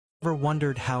Ever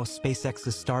wondered how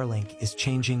SpaceX's Starlink is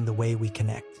changing the way we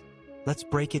connect? Let's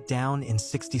break it down in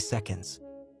 60 seconds.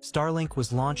 Starlink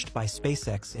was launched by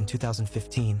SpaceX in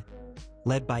 2015,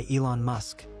 led by Elon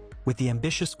Musk, with the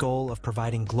ambitious goal of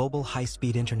providing global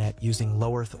high-speed internet using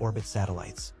low-Earth orbit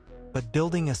satellites. But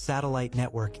building a satellite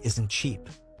network isn't cheap.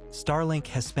 Starlink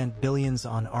has spent billions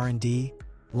on R&D,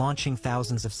 launching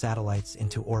thousands of satellites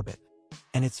into orbit.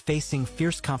 And it's facing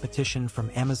fierce competition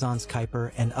from Amazon's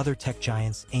Kuiper and other tech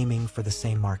giants aiming for the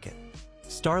same market.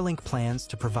 Starlink plans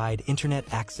to provide internet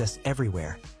access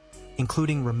everywhere,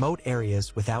 including remote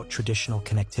areas without traditional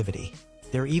connectivity.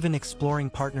 They're even exploring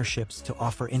partnerships to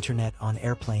offer internet on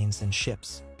airplanes and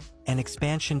ships. An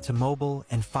expansion to mobile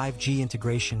and 5G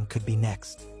integration could be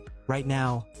next. Right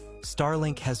now,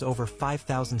 Starlink has over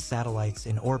 5,000 satellites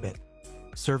in orbit,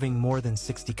 serving more than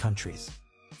 60 countries.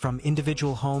 From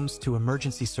individual homes to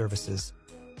emergency services,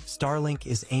 Starlink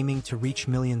is aiming to reach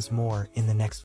millions more in the next